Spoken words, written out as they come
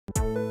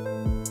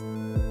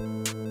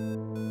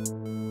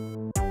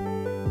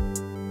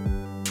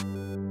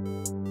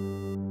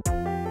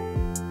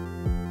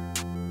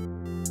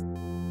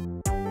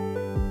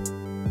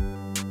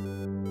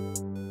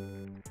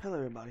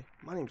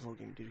everyone's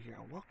Logan Dude here,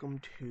 and welcome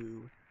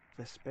to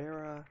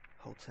Vespera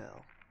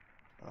Hotel.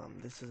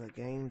 This is a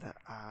game that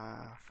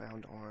I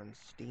found on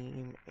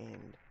Steam,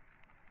 and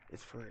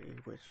it's free,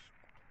 which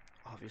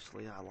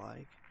obviously I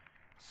like.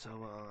 So,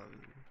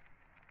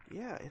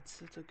 yeah,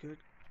 it's a good,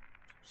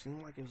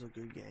 seemed like it was a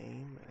good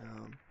game.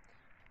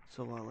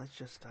 Let's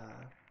just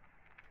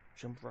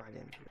jump right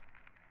into it.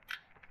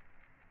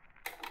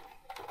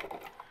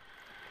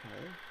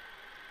 Okay,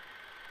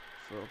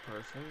 this little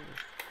person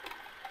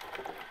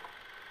just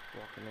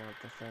walking out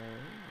the thing.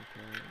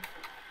 Okay,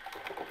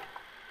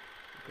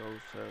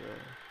 goes to the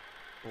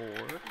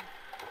board.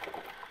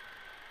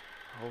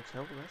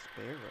 Hotel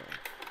Vespera.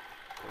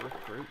 They're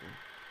recruiting.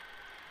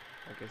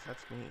 I guess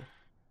that's me.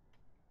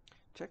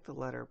 Check the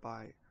letter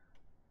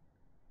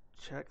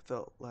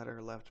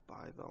left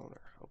by the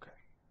owner. Okay.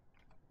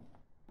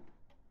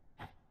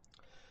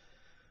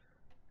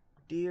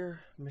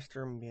 Dear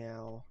Mr.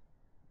 Meow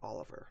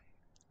Oliver,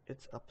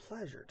 it's a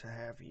pleasure to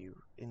have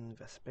you in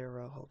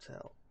Vespera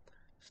Hotel.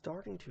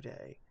 Starting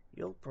today,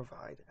 you'll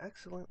provide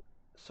excellent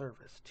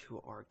service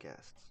to our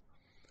guests.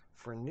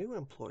 For new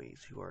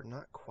employees who are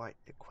not quite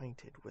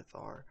acquainted with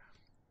our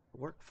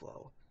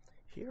workflow,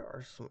 here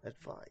are some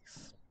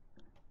advice.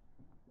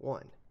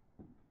 1.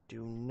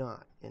 Do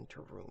not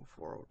enter room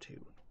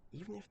 402,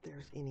 even if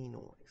there's any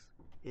noise.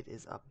 It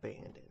is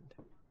abandoned.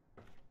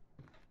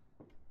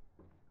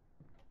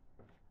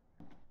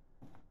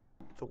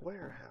 The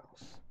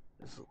warehouse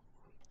is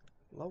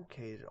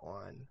located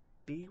on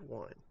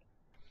B1,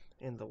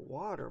 and the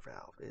water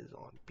valve is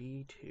on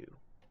B2.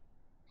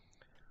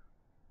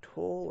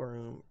 Tool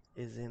room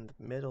is in the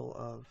middle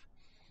of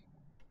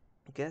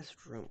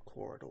guest room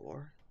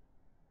corridor,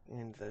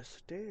 and the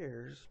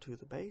stairs to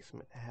the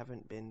basement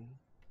haven't been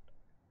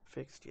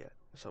fixed yet,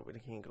 so we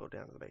can't go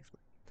down to the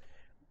basement.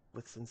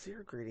 With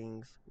sincere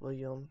greetings,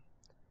 William,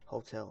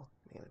 Hotel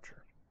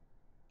Manager.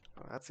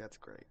 Oh, that's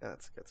great.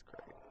 That's great.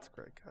 That's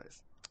great,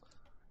 guys.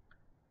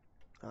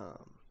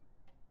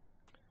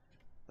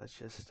 Let's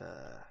just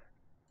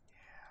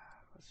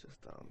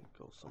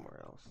go somewhere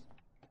else.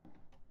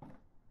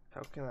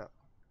 How can I?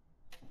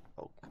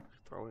 Oh,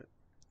 throw it.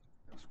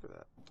 Oh, screw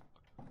that.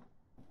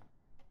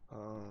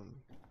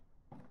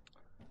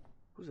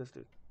 Who's this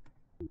dude?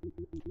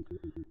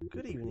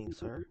 Good evening,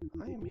 sir.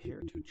 I am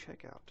here to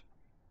check out.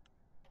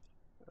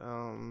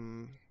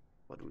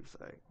 What do we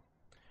say?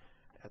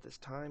 At this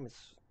time,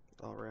 it's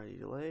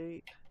already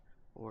late.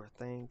 Or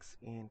thanks,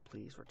 and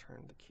please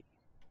return the key.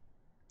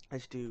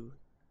 Let's do.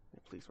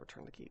 Please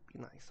return the key. Be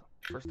nice.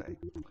 First day.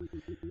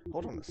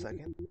 Hold on a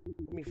second.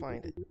 Let me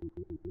find it.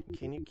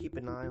 Can you keep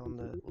an eye on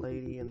the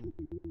lady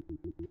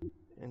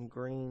in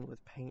green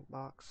with paint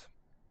box?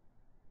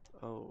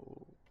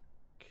 Okay.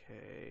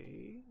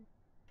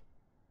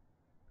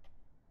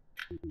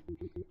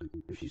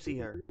 If you see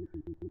her,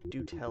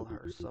 do tell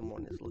her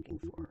someone is looking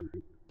for her.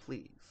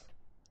 Please.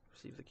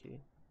 Receive the key.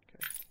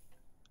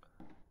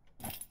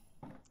 Okay.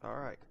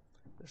 Alright.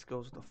 This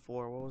goes to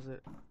 4, what was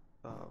it?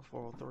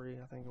 403,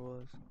 I think it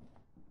was.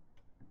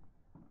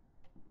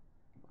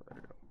 Oh, there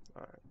we go.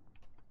 Alright.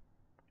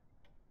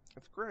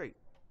 That's great.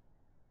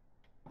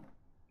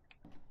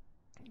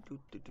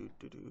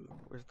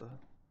 Where's the...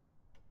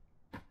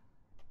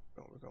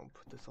 Oh, we're gonna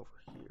put this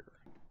over here.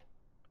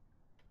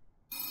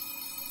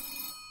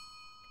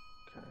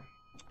 Okay.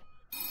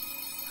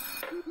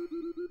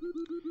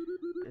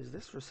 Is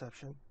this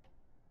reception?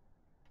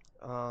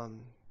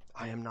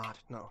 I am not.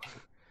 No.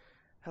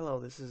 Hello,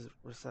 this is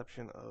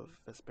reception of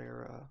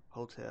Vespera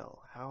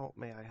Hotel. How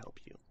may I help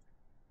you?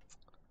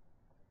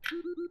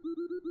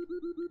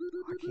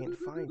 I can't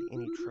find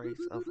any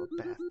trace of a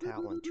bath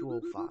towel in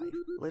 205.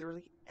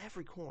 Literally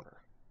every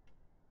corner.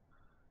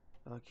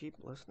 Keep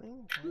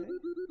listening, okay?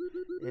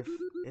 If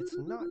it's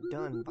not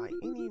done by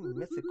any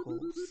mythical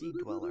sea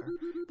dweller,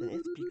 then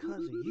it's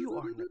because you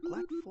are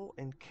neglectful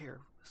and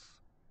careless.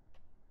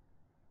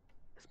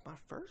 It's my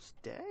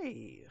first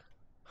day.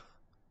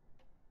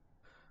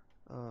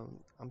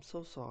 I'm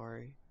so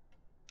sorry.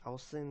 I'll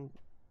send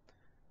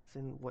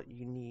what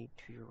you need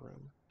to your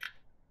room.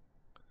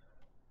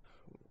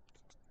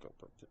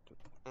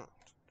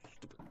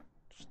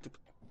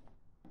 Stupid.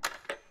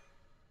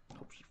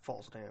 Hope she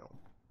falls down.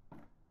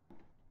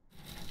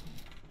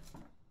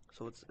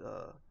 So it's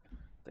I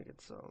think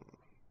it's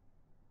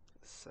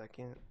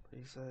second, what do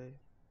you say?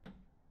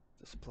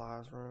 The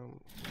supplies room.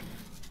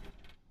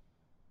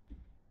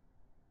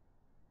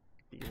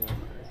 B1,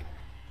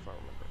 if I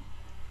remember.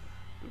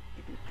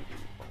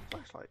 Oh,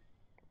 flashlight.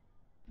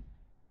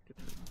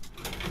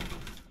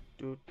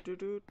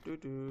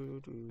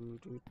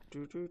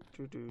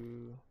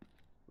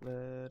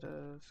 Let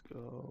us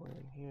go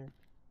in here.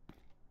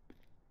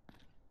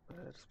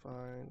 Let's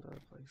find a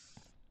place.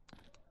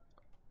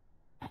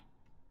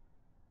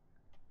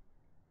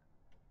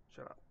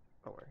 Shut up.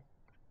 Don't worry.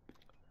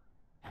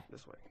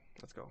 This way.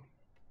 Let's go.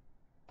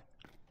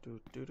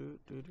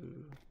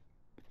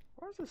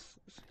 Why is this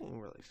seem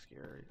really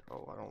scary?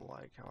 Oh, I don't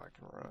like how I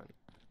can run.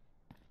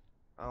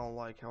 I don't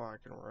like how I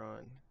can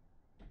run.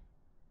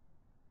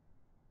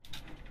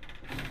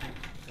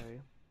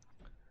 Okay.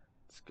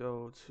 Let's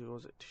go to,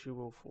 was it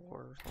 204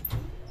 or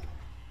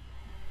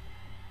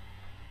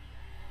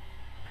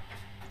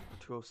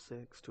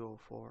 206,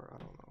 204, I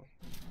don't know.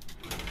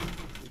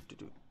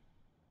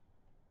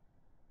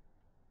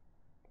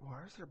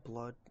 Why is there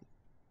blood?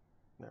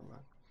 Never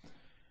mind.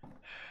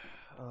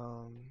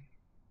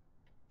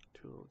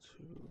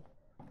 202.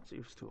 Let's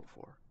use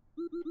 204.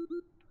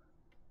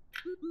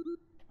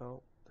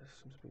 Oh, there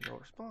seems to be no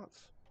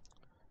response.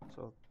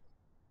 So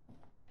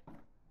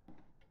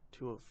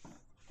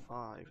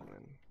 205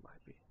 then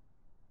might be.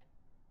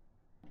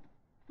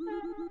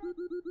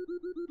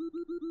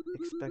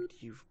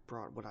 Expect you've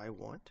brought what I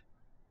want.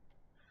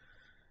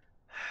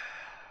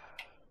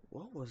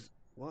 What was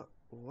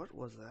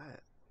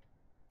that?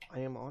 I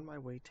am on my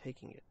way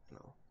taking it.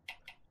 No.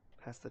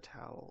 Pass the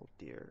towel,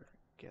 dear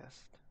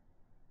guest.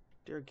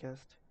 Dear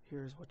guest,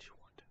 here's what you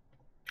want.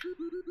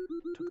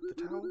 Took the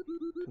towel?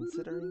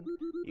 Considering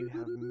you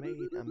have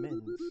made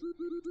amends,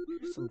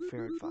 here's some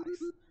fair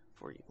advice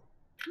for you.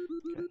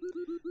 Okay?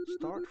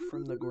 Start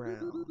from the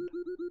ground.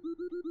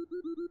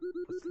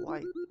 With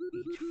light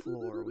each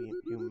floor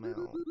you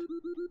mount.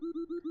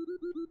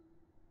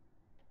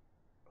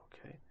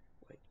 Okay,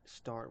 wait.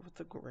 Start with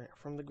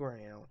from the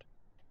ground.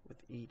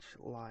 With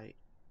light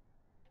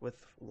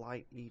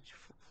each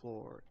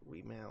floor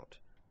we mount.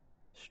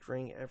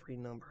 String every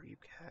number you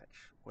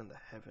catch when the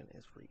heaven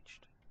is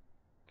reached.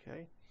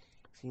 Okay?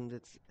 Seems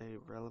it's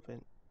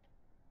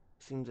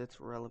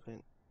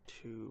relevant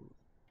to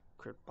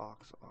crypt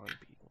box on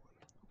B1.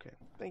 Okay,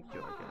 thank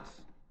you, I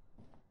guess.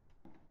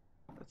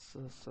 Let's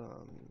just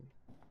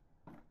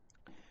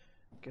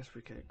guess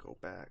we could go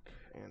back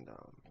and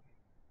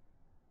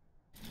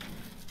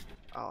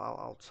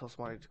I'll tell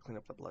somebody to clean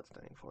up the blood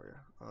stain for you.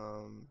 I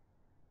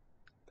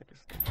think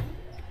it's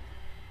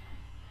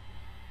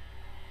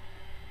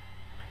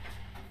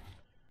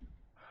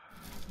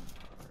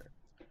alright.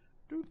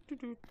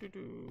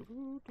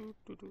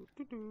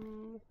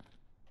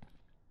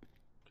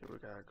 Okay, we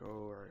gotta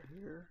go right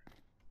here.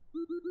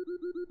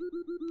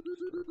 Just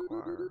to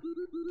require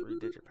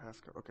 3-digit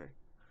passcode. Okay,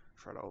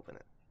 try to open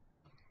it.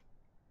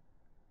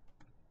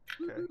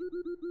 Okay,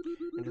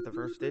 enter the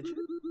first digit.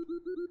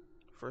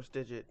 First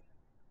digit.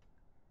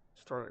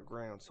 Start at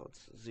ground, so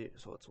it's 0.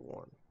 So it's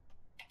 1.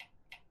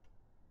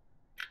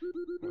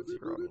 Not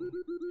 0. I mean.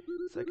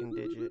 Second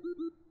digit.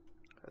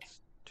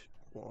 That's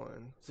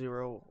 1,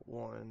 0,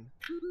 1.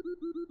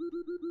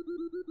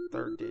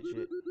 Third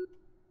digit.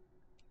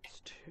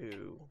 It's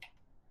 2.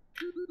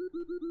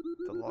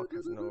 The lock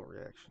has no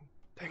reaction.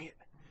 Dang it.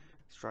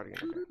 Let's try it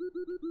again. Okay.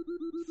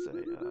 Say,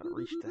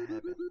 reach to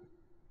heaven.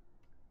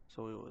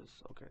 So it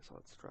was, okay, so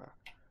let's try.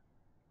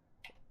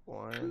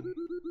 1,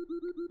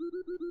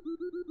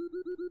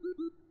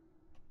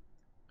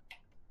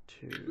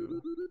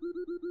 2,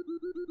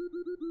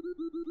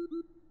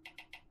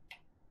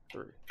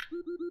 3.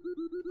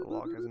 The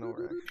lock has no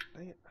reaction.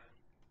 Dang it.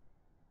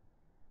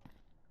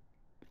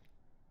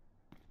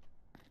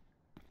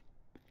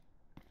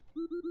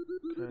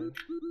 Okay.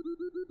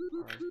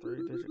 Alright,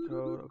 3-digit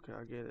code. Okay,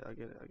 I get it.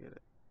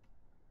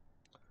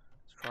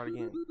 Let's try it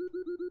again.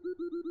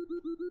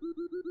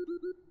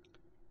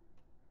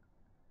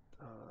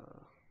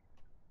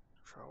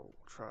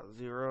 Try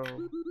 0,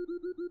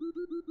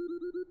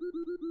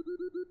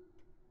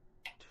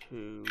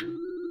 2,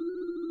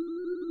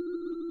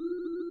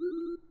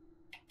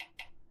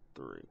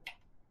 3.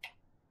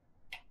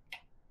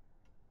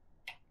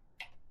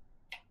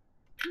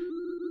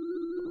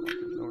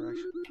 No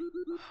reaction.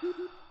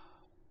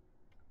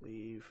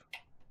 Leave.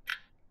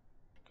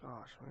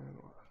 Gosh, man.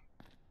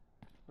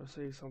 Let's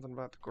say something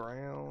about the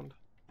ground.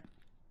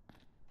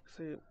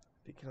 See,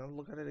 can I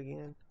look at it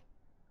again?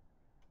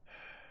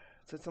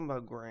 It said something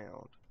about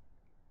ground.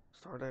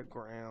 Start at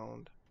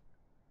ground.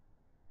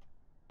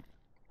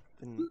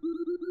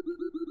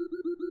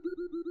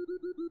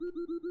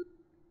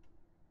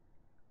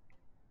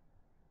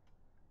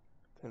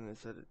 Then it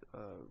said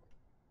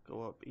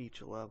go up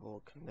each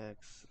level,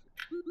 connects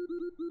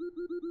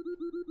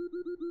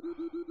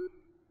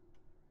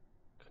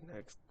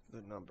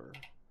the number.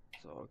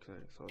 So okay,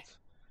 so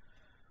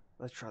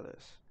let's try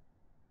this.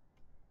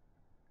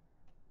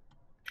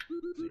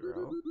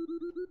 0.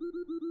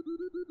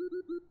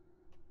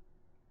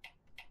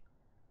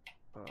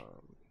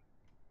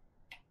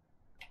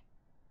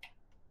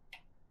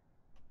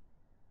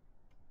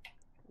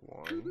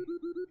 1.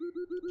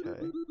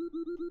 Okay.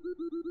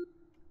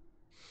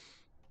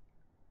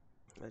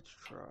 Let's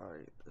try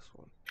this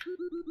one.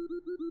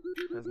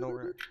 Has no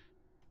reaction.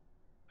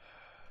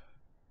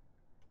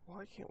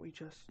 Why can't we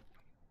just...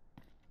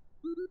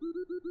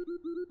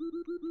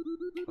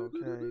 Okay,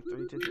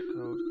 3-digit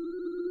code.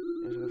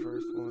 Enter the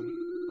first one.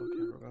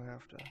 Okay, we're gonna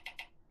have to...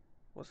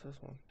 What's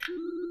this one?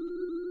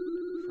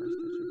 First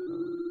digit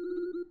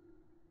code.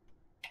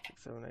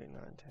 6, 7, 8,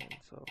 9, 10.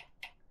 So,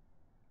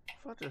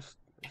 if I just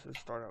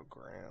start out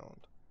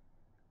ground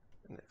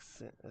and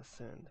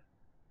ascend.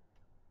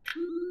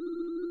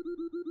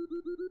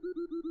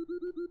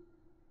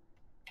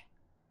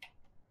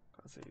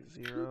 I'll say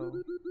 0.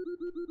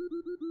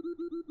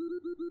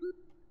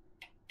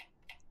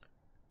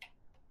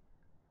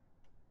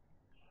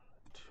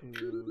 to,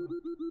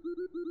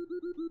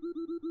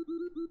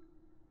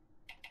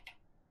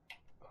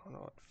 I don't know,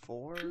 what,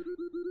 4?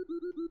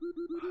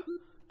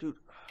 Dude,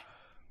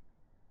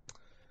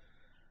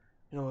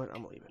 you know what?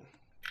 I'm leaving.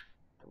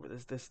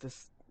 This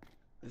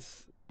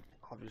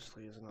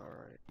obviously is not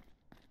right.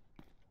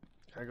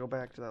 Can I go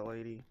back to that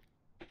lady?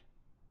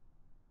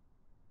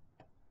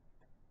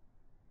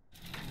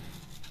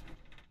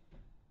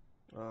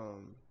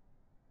 I'm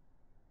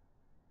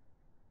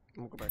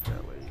gonna go back to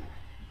that lady.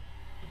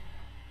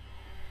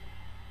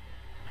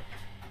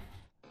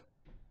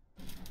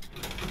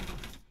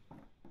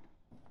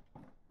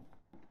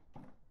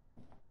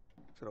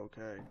 Is it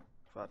okay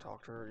if I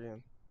talk to her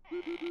again?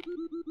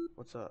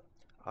 What's up?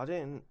 I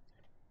didn't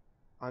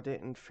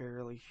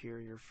fairly hear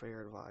your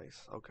fair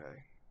advice.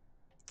 Okay.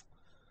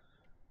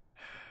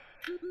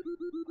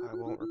 I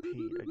won't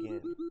repeat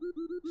again.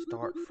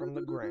 Start from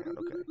the ground,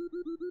 okay.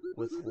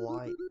 With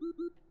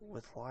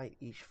light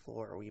each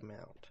floor we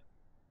mount.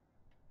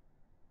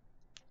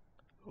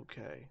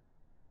 Okay.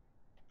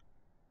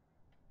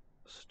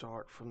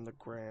 Start from the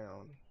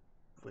ground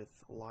with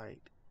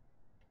light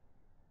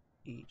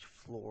each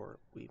floor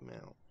we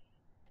mount.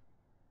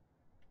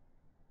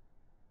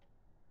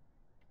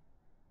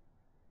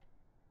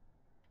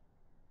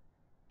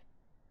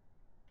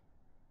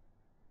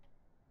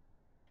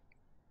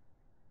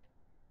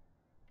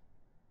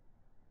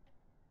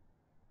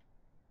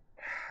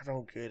 I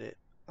don't get it.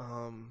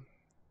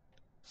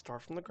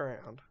 Start from the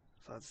ground.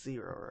 So that's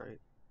 0, right?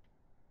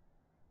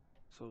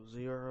 So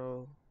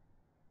 0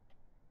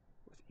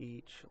 with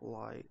each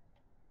light.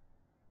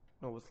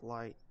 No, with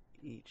light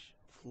each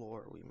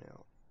floor we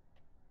mount.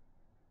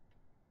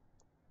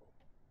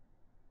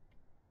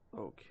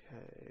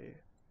 Okay.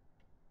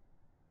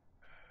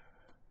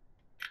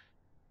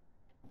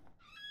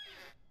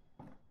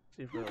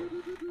 See if really.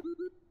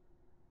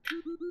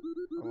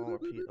 I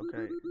won't repeat.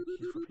 Okay,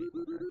 keep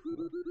repeating. Okay, from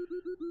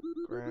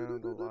the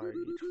ground to light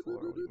each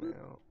floor we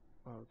mount.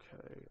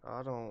 Okay,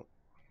 I don't.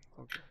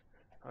 Okay,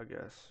 I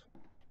guess.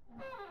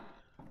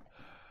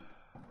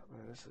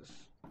 Man, this is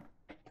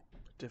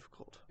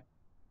difficult.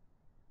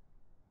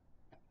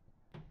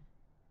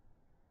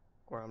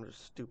 Or I'm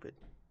just stupid.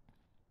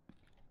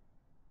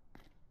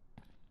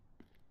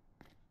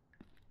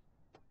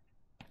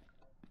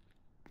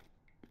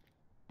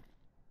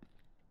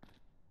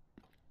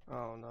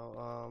 Oh no.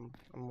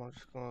 I'm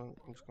just gonna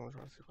try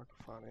to see if I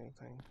can find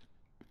anything.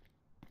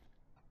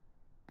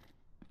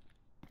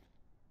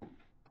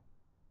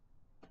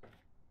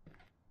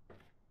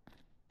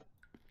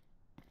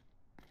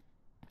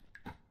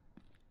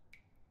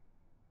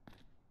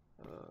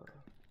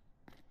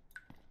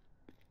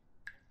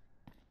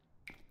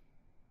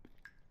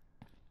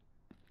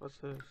 What's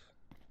this?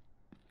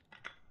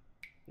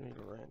 You need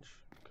a wrench.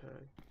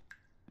 Okay.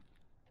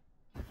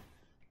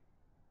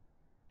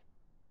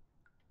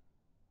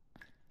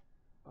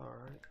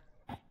 Alright.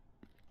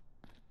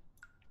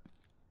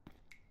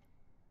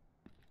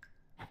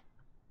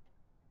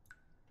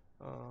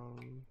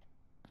 Um.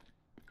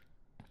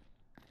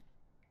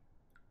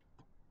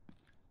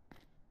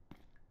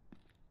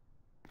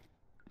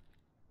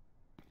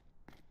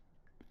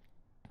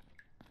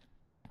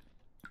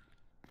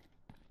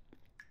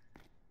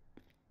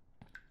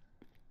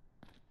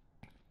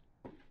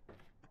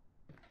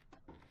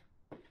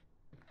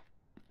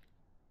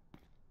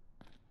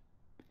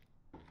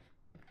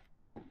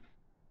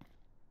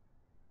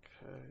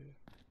 Okay.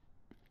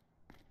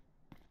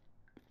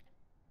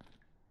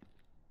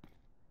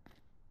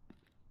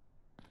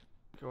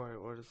 Okay,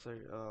 wait, what did it say,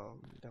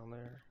 down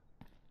there?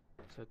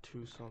 It said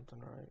 2 something,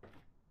 right?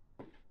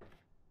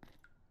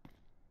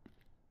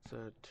 It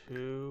said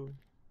 2,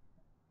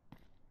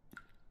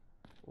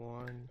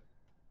 1,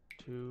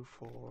 2,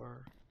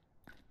 4,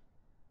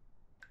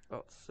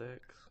 about 6,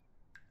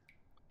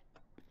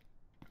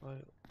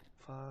 wait,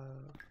 5,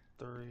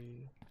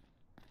 3,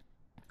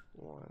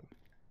 1.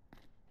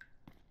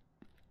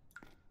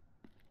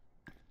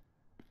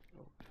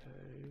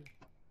 Okay.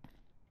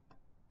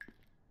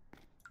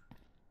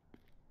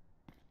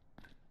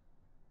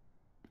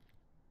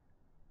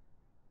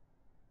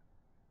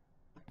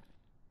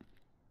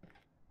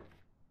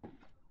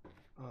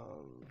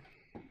 Um.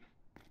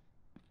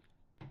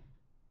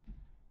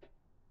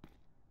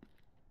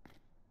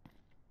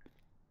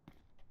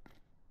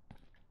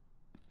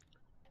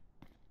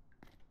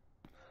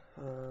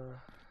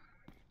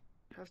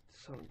 Has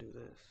something to do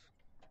this.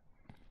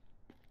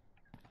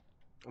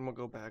 I'm gonna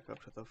go back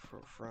up to the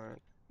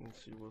front and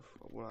see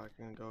what I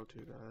can go to,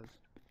 guys.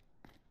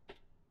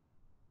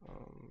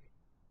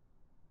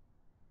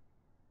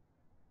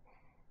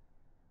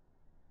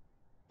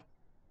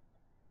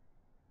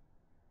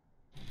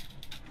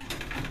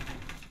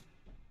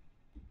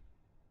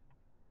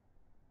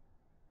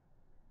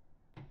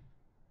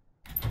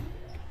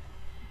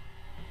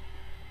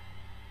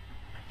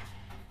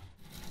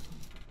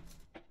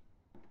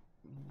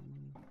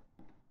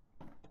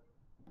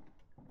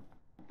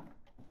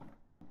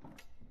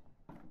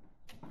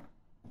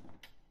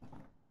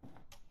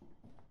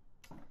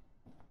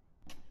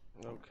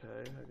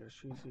 Okay, I guess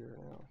she's here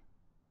now.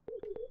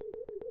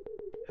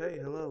 Hey,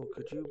 hello,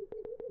 could you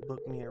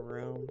book me a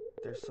room?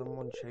 There's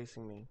someone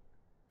chasing me.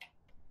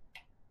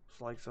 It's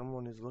like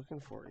someone is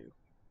looking for you.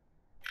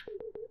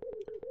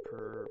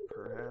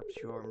 Perhaps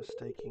you are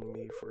mistaking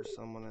me for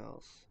someone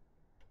else.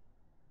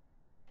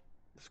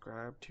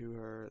 Describe to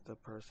her the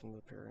person's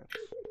appearance.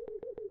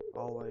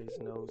 Always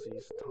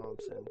Nosy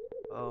Thompson.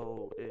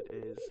 Oh, it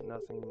is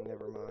nothing,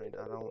 never mind.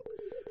 I don't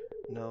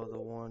know the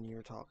one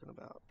you're talking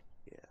about.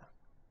 Yeah.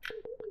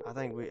 I'm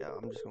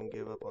just gonna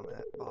give up on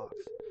that box.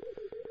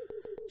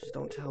 Just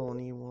don't tell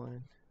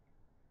anyone.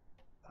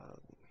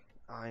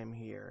 I am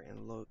here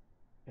and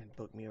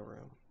book me a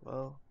room.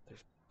 Well,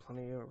 there's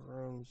plenty of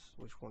rooms.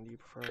 Which one do you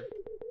prefer?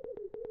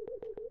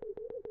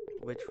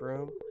 Which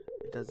room?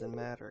 It doesn't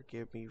matter.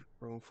 Give me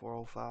room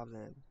 405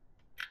 then.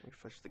 Let me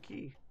fetch the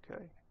key.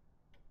 Okay.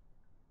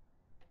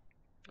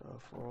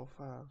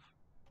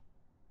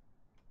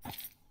 405.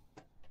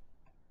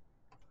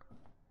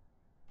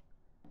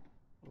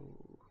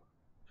 Ooh,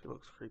 she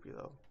looks creepy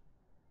though.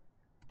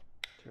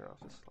 Turn off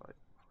this light.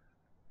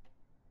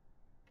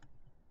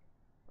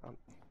 I'm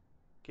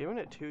giving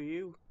it to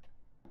you.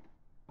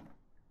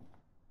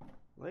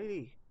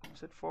 Lady, you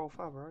said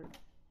 405, right?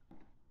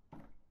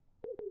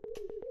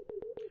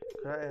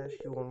 Could I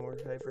ask you one more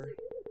favor?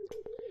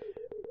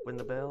 When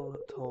the bell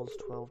tolls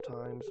 12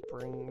 times,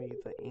 bring me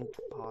the ink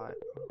pot,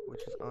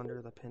 which is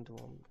under the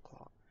pendulum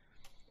clock.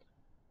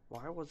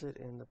 Why was it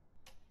in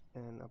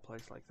a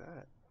place like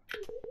that?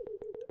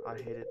 I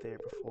hid it there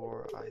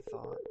before. I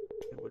thought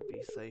it would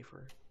be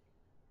safer.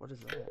 What is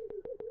that?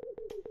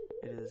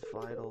 It is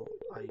vital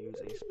I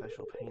use a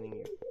special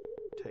painting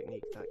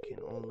technique that can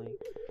only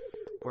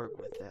work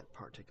with that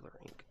particular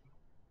ink.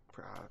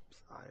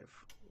 Perhaps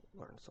I've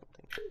learned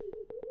something.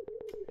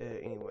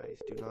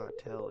 Anyways, do not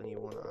tell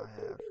anyone I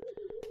have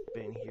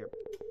been here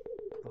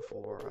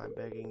before. I'm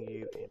begging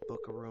you, and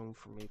book a room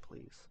for me,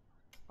 please.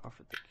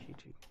 Offer the key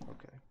to.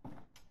 Okay.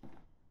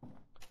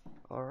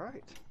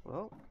 Alright,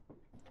 well,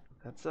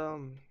 that's,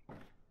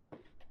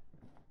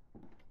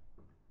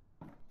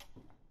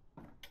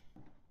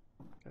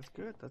 that's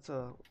good. That's,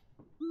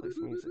 play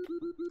some music.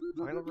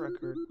 Vinyl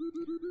record.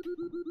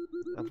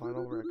 A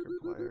vinyl record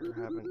player.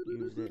 Haven't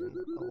used it in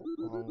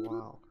a long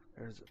while.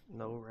 There's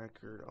no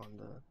record on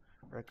the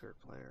record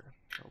player.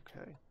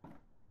 Okay.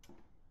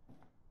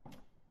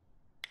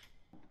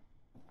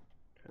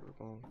 Okay, we're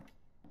going.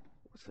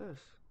 What's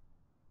this?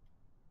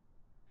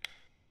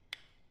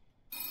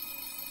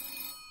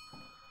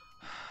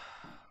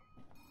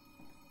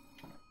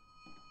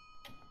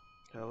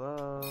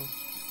 Hello?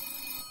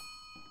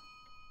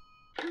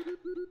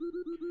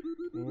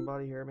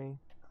 Anybody hear me?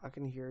 I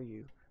can hear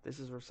you. This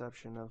is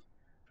reception of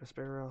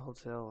Vespera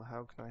Hotel.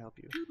 How can I help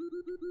you?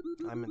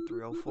 I'm in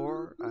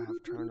 304. I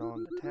have turned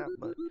on the tap,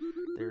 but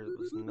there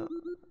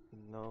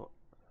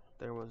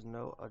was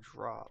no a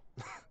drop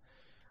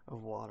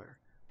of water.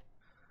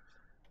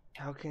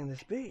 How can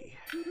this be?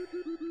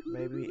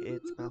 Maybe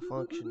it's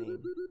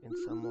malfunctioning in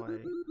some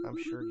way. I'm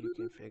sure you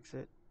can fix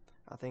it.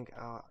 I think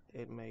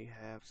it may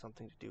have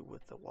something to do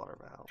with the water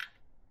valve.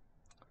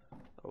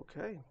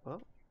 Okay,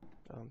 well,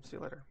 see you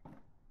later.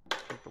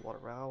 Check the water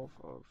valve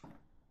of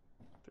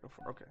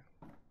 304. Okay.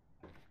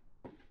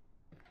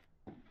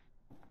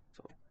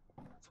 So,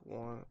 it's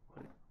 1,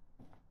 wait,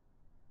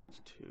 it's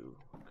 2.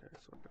 Okay,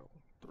 so we go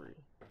 3.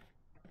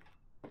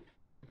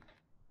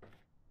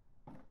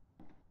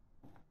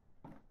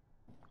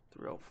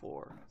 Drill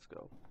 4. Let's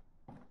go.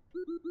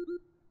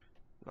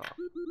 Nah.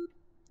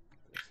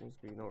 There seems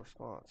to be no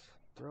response.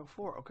 Drill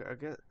 4. Okay, I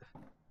guess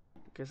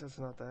that's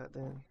not that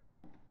then.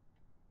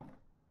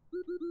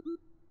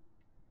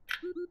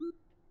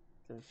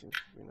 There seems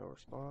to be no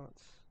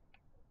response.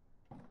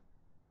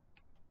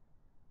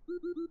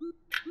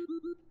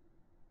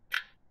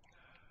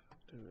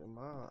 Dude, am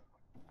I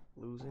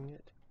losing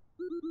it?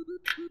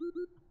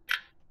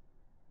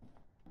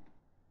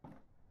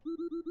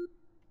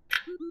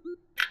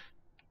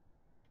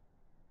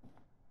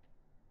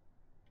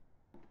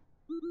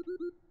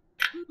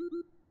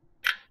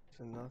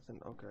 So nothing.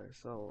 Okay,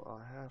 so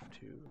I have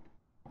to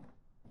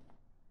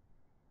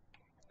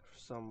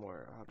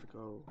somewhere. I have to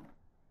go.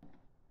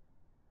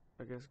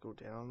 I guess go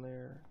down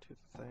there to the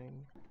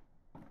thing.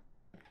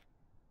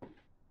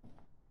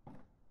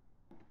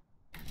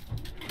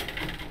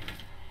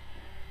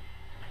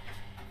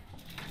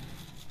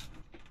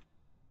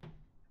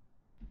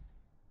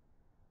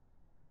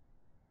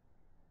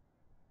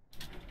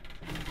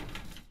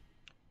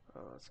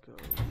 Let's go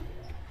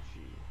G.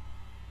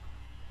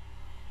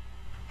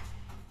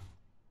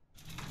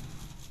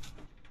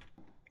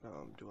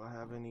 Do I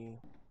have any?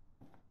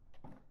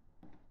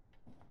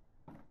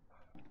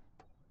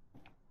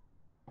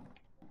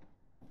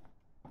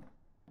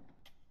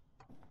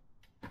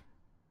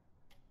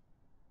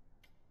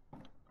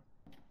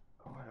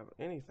 I don't have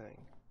anything.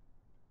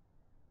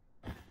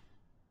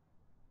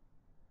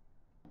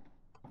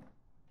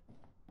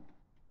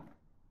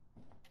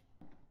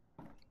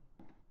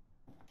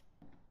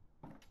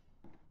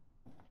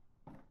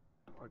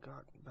 I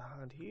got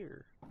behind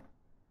here.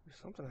 There's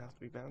something that has to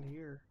be behind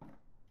here.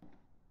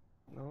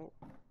 No.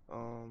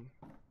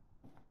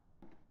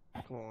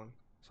 Come on,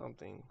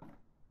 something.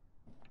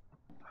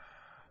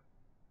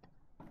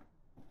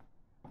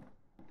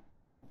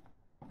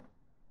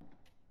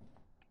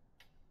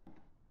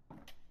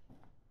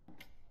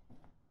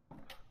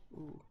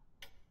 Ooh.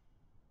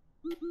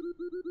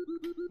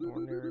 An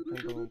ordinary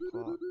pendulum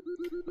clock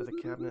with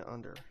a cabinet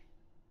under.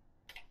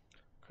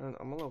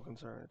 I'm a little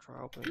concerned.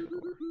 Try opening the door.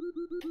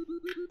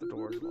 The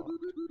door is locked,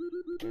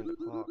 and the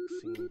clock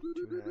seemed to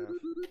have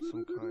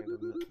some kind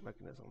of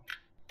mechanism.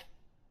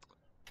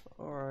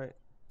 Alright.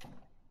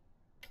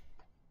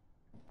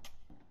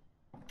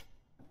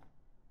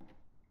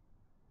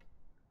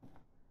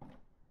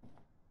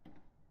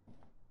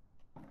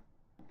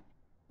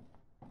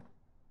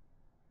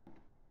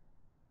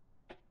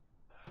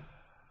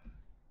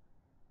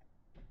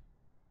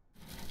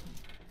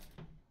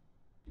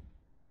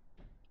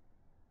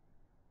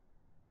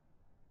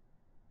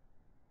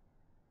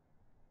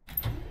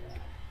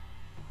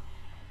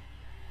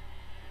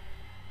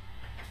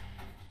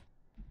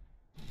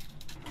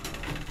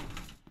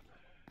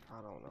 I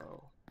don't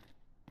know.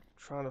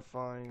 Trying to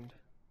find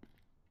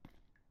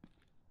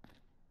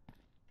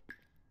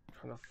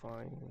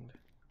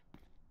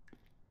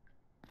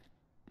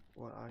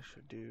what I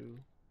should do,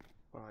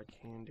 what I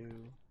can do.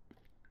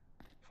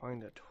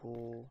 Find a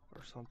tool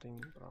or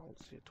something, but I don't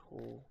see a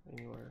tool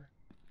anywhere.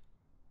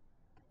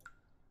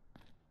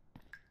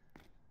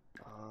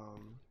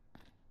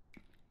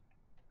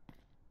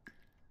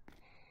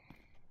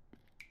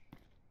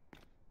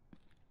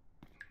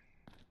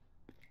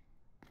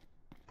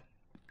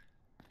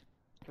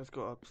 Let's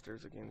go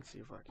upstairs again and see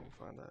if I can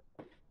find that.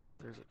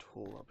 There's a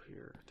tool up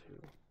here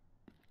too.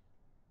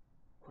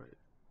 Wait.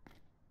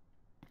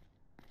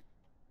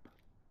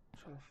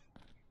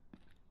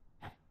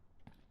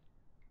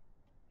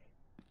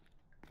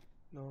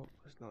 No,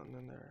 there's nothing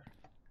in there.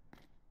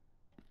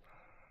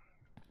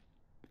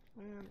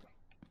 Man,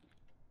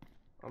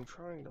 I'm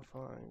trying to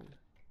find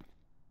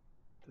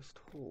this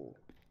tool.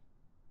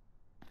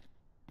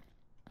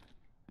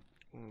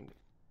 And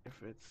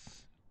if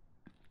it's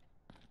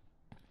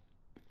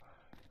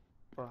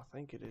what I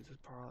think it is, it's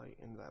probably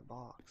in that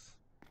box.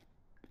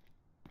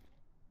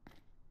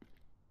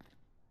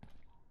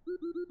 It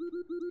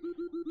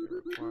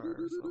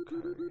requires,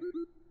 okay.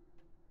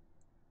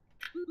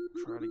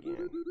 Try it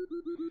again.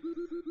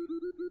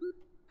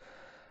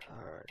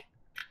 Alright.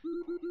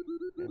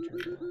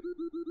 Enter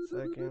the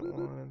second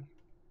one.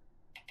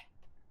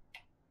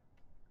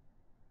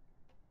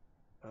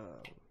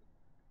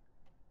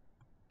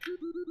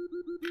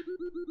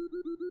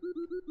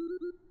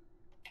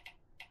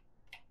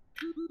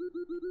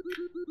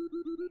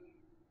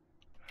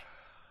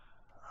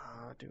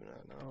 I do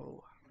not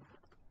know.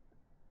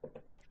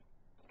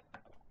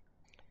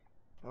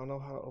 I don't know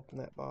how to open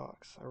that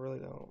box. I really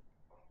don't.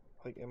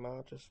 Like, am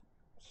I just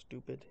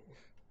stupid?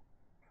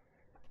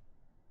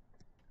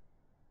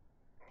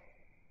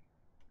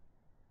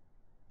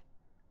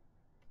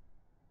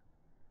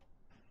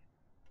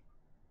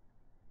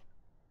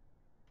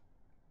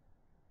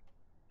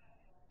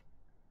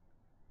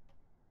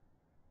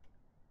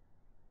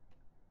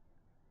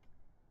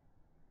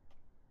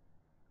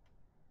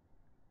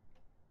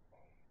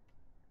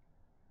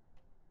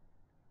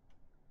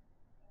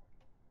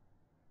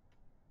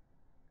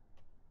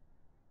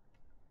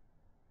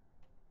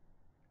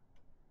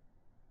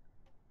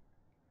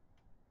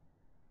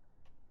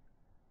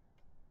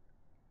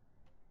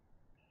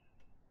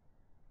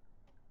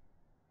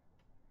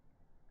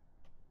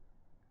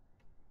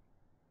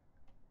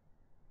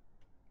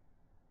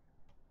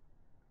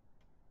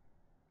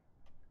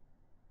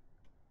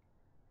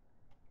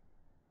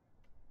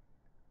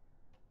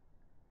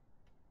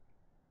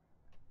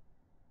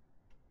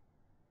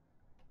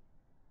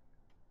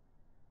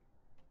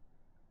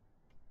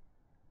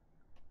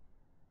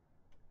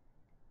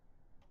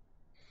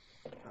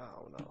 I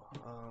don't know.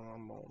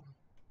 I'm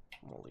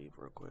gonna leave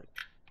real quick.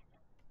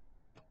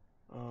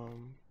 Oh,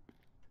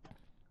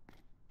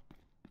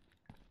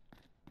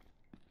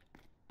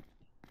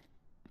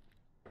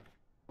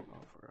 I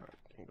forgot.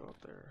 Can't go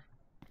up there.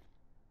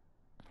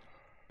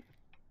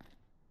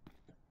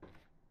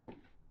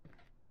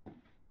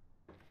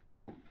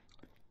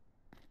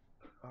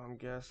 I'm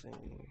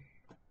guessing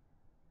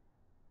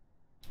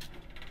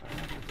I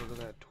have to go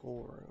to that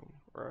tool room,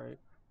 right?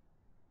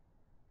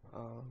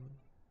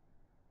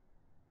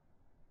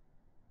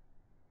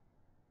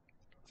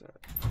 What's that?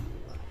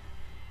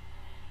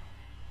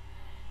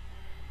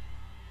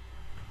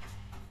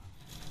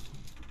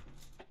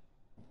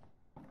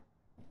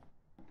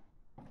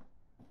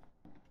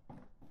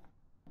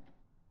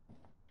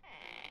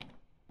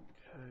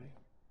 Okay.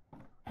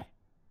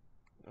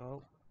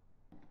 Nope.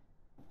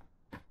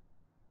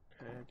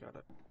 Okay, I got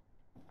it.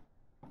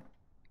 I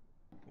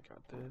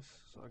got this.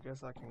 So I guess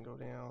I can go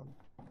down.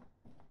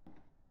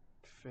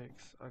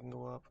 I can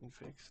go up and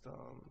fix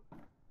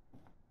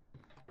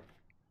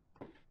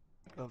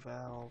the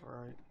valve,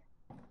 right?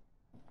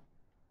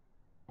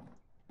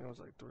 It was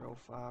like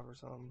 305 or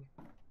something.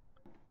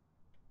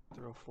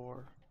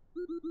 304.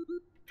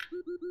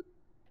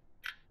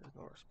 There's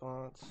no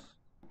response.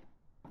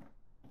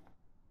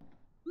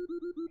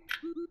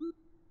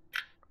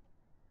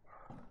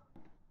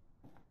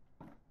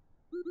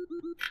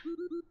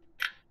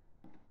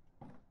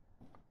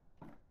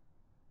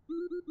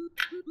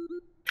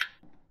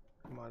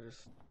 Am I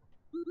just...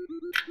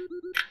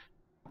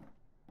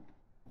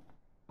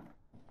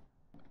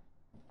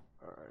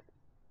 Alright.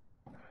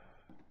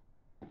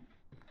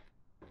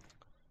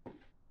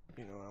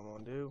 You know what I'm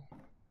gonna do?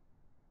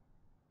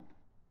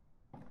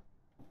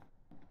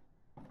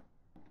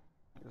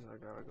 Because I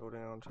gotta go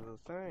down to the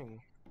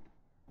thing.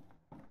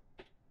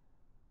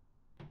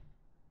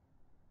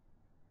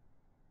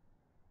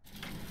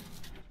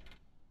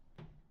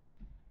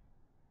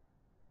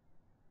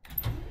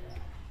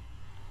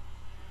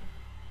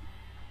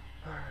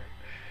 Alright.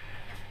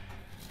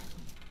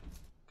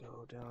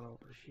 Go down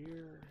over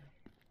here.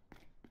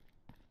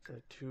 It's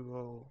at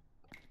 2-0.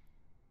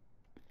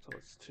 So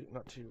it's 2,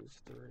 not 2,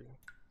 it's 3.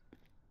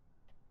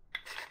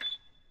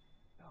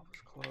 Valve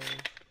is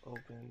closed.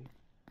 Open.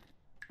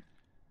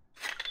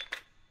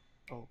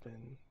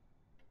 Open.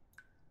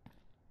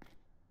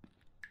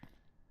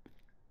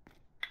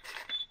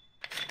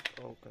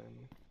 Open.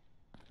 Open.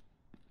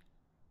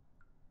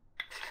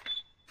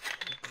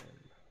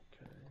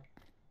 Okay.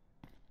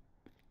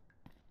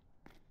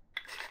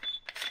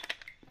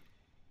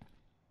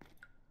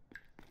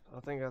 I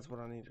think that's what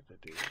I needed to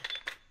do.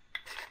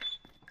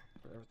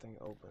 For everything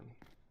open.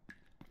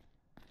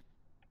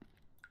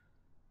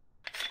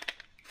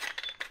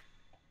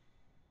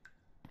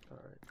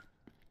 Alright.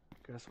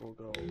 Guess we'll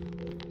go.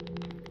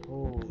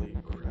 Holy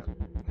crap.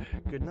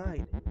 Good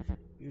night.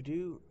 You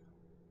do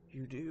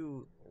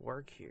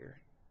work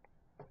here.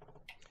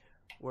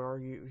 What are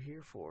you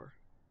here for?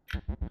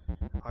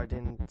 I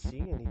didn't see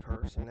any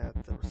person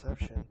at the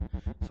reception,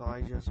 so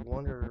I just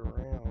wandered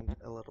around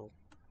a little.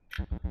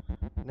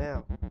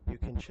 Now, you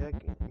can check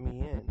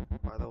me in,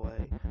 by the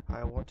way.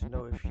 I want to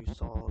know if you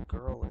saw a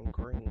girl in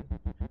green.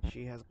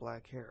 She has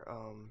black hair.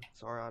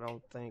 Sorry, I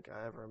don't think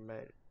I ever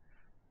met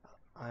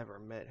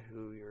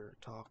who you're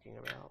talking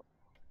about.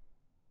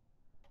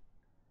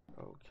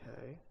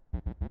 Okay.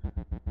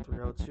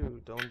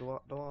 302, don't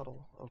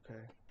dawdle.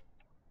 Okay.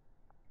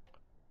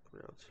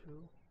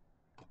 302.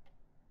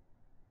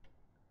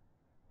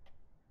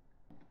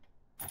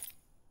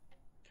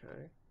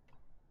 Okay.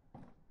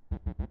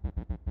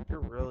 You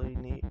really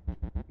need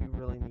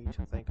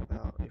to think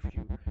about if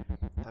you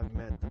have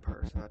met the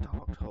person I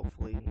talked.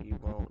 Hopefully you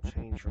won't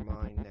change your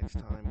mind next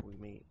time we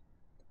meet.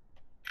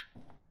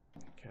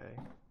 Okay.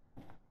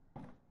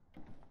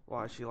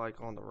 Why is she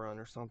like on the run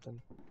or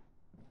something?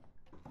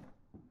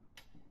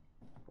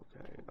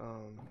 Okay, I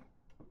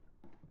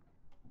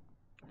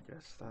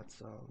guess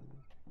that's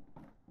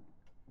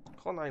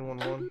call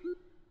 911.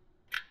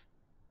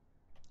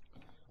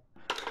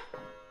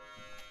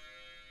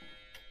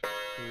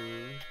 2,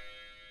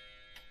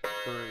 3,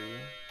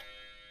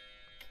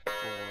 4,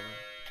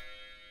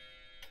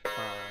 5,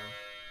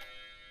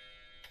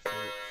 6,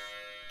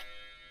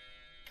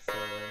 7,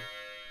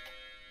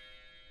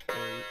 8,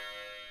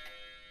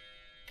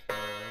 9,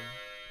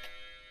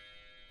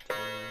 10,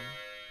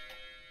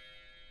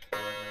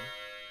 11,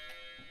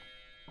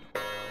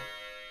 12,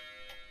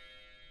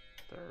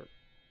 13,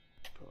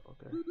 12.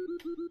 Okay.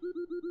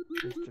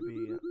 Seems to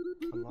be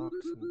unlocked.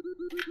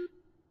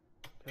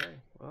 Okay,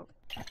 well.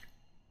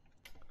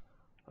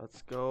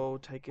 Let's go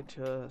take it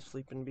to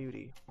Sleeping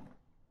Beauty.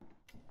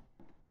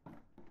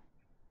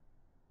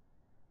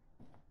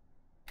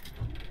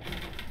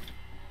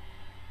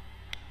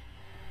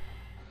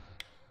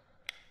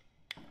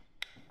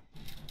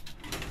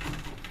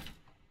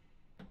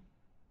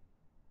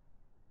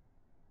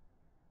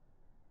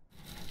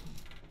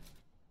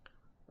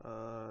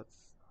 It's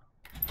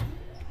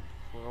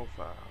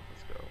 4:05.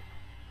 Let's go.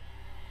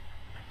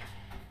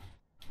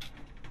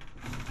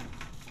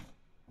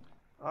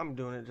 I'm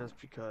doing it just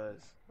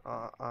because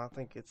I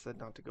think it said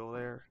not to go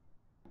there,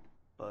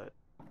 but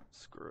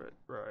screw it,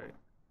 right?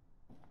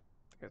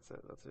 That's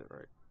it,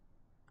 right?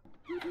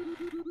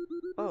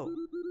 Oh,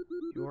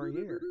 you are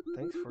here.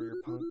 Thanks for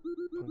your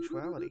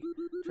punctuality.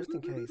 Just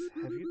in case,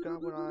 have you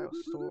got what I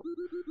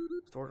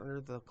stored under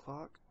the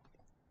clock?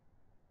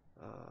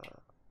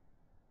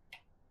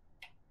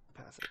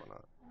 Pass it, why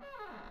not?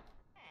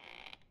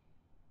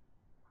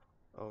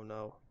 Oh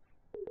no.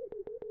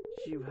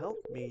 You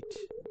helped me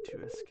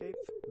to escape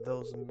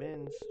those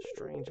men's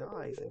strange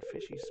eyes and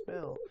fishy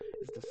smell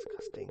is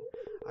disgusting.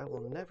 I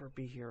will never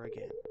be here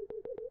again.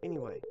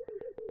 Anyway,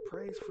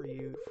 praise for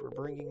you for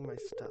bringing my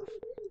stuff.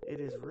 It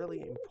is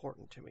really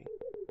important to me.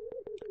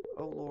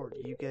 Oh Lord,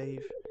 you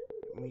gave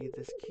me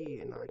this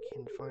key and I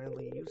can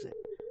finally use it.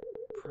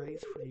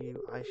 Praise for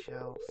you, I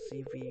shall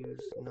see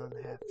views none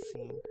hath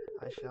seen.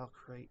 I shall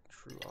create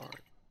true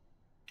art.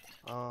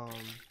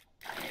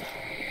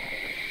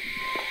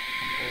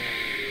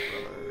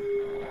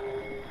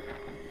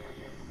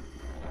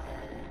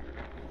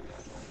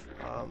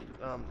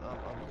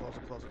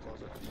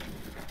 Close it.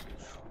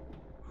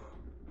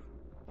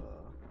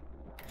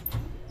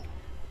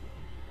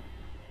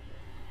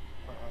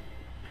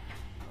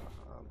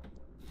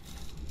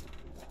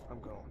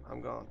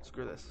 I'm gone.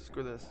 Screw this.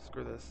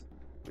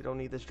 We don't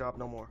need this job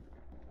no more.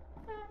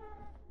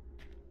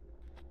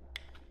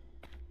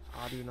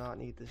 I do not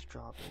need this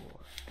job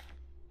anymore.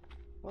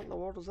 What in the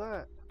world was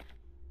that?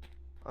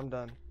 I'm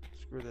done.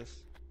 Screw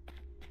this.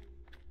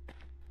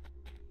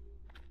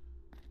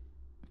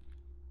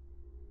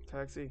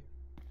 Taxi.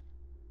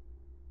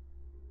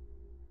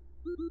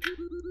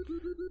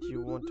 Do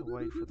you want to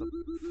wait for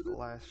the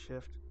last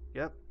shift?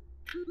 Yep.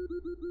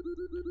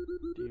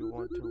 Do you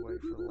want to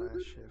wait for the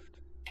last shift?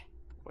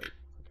 Wait.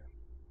 Okay.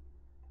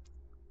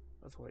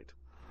 Let's wait.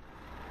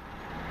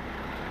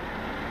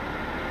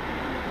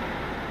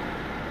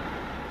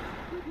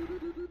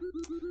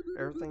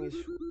 Everything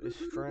is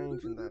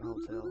strange in that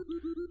hotel.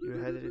 You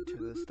headed to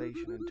the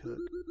station and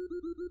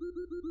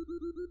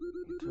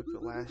took the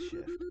last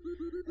shift.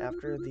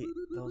 After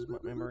those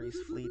memories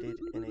fleeted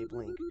in a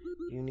blink,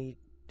 you need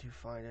to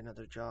find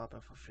another job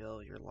and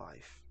fulfill your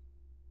life.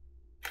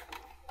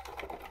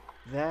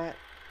 That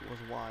was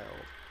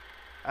wild.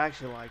 I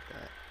actually like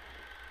that.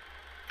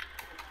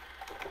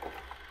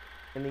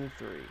 Ending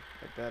 3,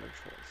 a better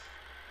choice.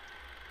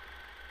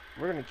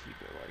 We're gonna keep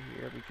it right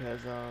here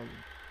because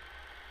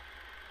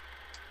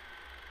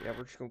yeah,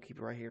 we're just gonna keep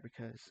it right here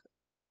because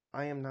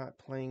I'm not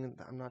trying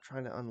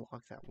to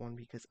unlock that one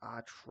because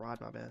I tried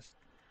my best.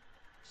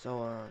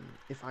 So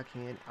if I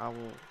can, I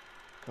will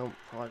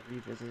probably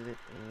revisit it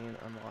and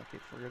unlock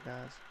it for you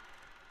guys.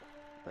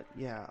 But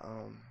yeah,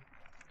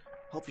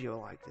 hopefully you'll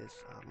like this.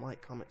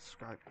 Like, comment,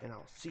 subscribe, and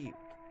I'll see you